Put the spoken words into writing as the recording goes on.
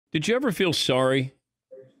Did you ever feel sorry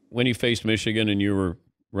when you faced Michigan and you were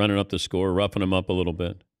running up the score, roughing them up a little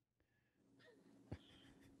bit?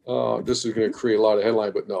 This is going to create a lot of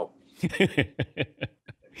headline, but no.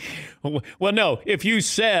 Well, no. If you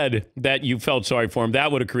said that you felt sorry for him,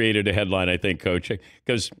 that would have created a headline, I think, Coach.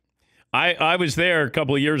 Because I was there a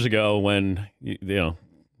couple of years ago when,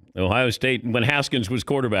 Ohio State, when Haskins was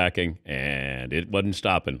quarterbacking, and it wasn't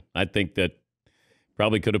stopping. I think that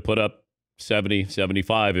probably could have put up 70,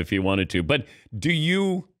 75 if you wanted to. But do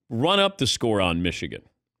you run up the score on Michigan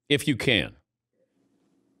if you can?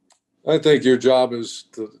 I think your job is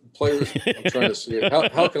to players. I'm trying to see it.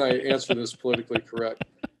 How can I answer this politically correct?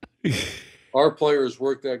 Our players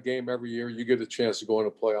work that game every year. You get a chance to go in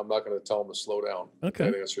and play. I'm not going to tell them to slow down. Okay.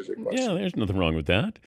 That answers your question. Yeah, there's nothing wrong with that.